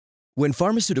When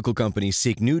pharmaceutical companies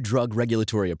seek new drug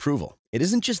regulatory approval, it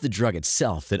isn't just the drug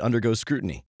itself that undergoes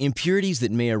scrutiny. Impurities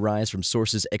that may arise from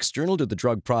sources external to the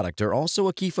drug product are also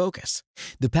a key focus.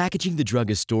 The packaging the drug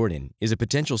is stored in is a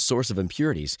potential source of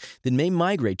impurities that may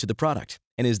migrate to the product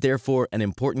and is therefore an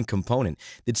important component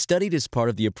that's studied as part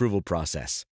of the approval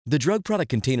process. The drug product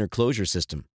container closure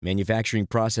system, manufacturing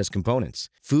process components,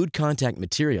 food contact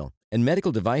material, and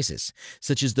medical devices,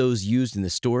 such as those used in the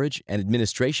storage and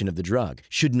administration of the drug,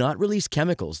 should not release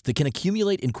chemicals that can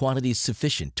accumulate in quantities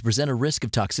sufficient to present a risk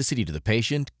of toxicity to the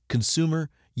patient, consumer,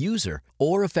 user,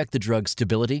 or affect the drug's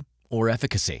stability or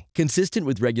efficacy. Consistent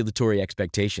with regulatory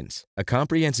expectations, a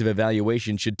comprehensive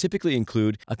evaluation should typically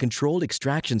include a controlled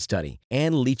extraction study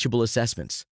and leachable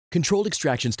assessments. Controlled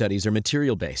extraction studies are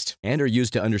material-based and are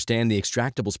used to understand the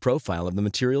extractables profile of the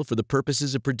material for the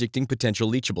purposes of predicting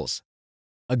potential leachables.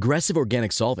 Aggressive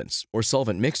organic solvents, or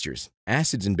solvent mixtures,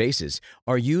 acids and bases,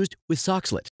 are used with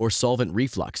Soxhlet, or solvent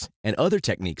reflux, and other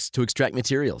techniques to extract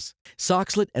materials.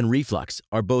 Soxhlet and reflux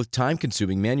are both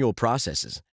time-consuming manual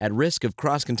processes at risk of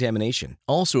cross-contamination.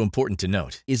 Also important to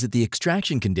note is that the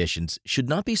extraction conditions should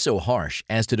not be so harsh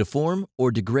as to deform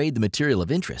or degrade the material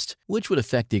of interest, which would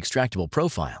affect the extractable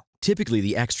profile. Typically,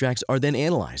 the extracts are then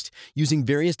analyzed using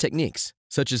various techniques,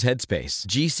 such as headspace,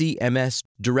 GC-MS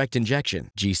direct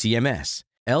injection, GC-MS,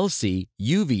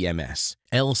 LC-UV-MS,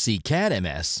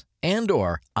 LC-CAD-MS,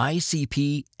 and/or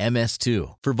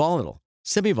ICP-MS2 for volatile,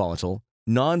 semi-volatile,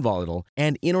 non-volatile,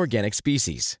 and inorganic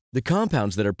species. The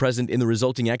compounds that are present in the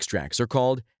resulting extracts are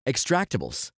called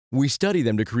extractables. We study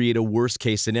them to create a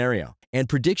worst-case scenario and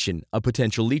prediction of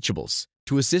potential leachables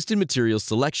to assist in material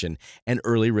selection and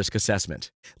early risk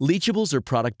assessment. Leachables are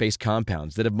product-based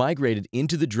compounds that have migrated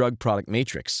into the drug product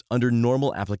matrix under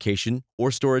normal application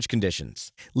or storage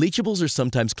conditions. Leachables are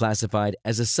sometimes classified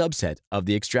as a subset of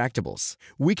the extractables.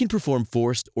 We can perform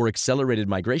forced or accelerated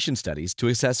migration studies to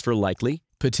assess for likely,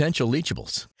 potential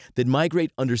leachables that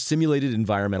migrate under simulated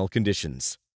environmental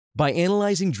conditions. By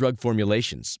analyzing drug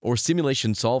formulations or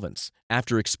simulation solvents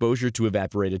after exposure to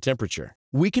evaporated temperature,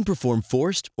 we can perform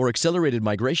forced or accelerated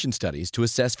migration studies to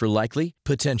assess for likely,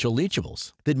 potential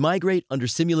leachables that migrate under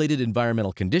simulated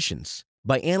environmental conditions.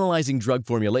 By analyzing drug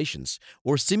formulations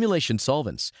or simulation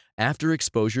solvents after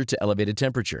exposure to elevated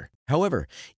temperature. However,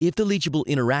 if the leachable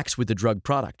interacts with the drug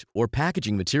product or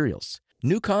packaging materials,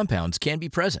 new compounds can be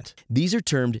present. These are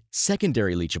termed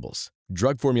secondary leachables.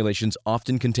 Drug formulations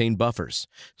often contain buffers,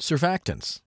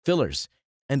 surfactants, fillers,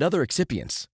 and other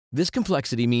excipients. This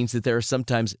complexity means that there are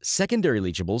sometimes secondary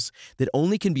leachables that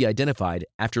only can be identified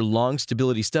after long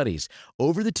stability studies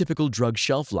over the typical drug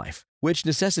shelf life, which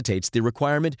necessitates the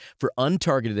requirement for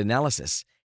untargeted analysis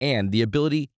and the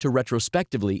ability to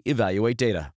retrospectively evaluate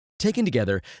data. Taken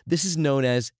together, this is known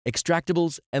as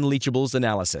extractables and leachables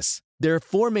analysis. There are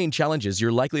four main challenges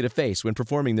you're likely to face when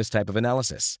performing this type of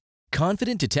analysis.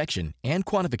 Confident detection and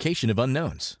quantification of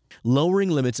unknowns, lowering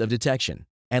limits of detection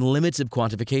and limits of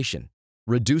quantification,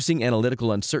 reducing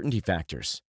analytical uncertainty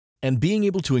factors, and being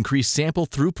able to increase sample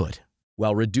throughput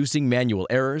while reducing manual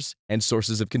errors and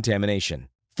sources of contamination.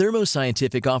 Thermo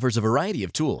Scientific offers a variety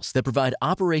of tools that provide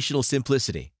operational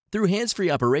simplicity through hands-free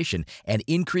operation and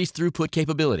increased throughput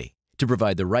capability to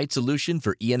provide the right solution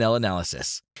for E&L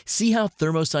analysis. See how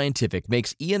Thermo Scientific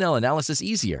makes E&L analysis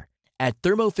easier at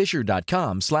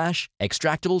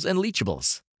thermofisher.com/extractables and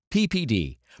leachables.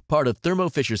 PPD, part of Thermo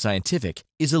Fisher Scientific,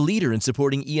 is a leader in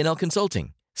supporting E&L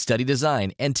consulting, study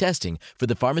design, and testing for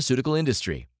the pharmaceutical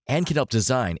industry, and can help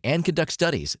design and conduct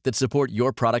studies that support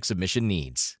your product submission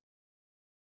needs.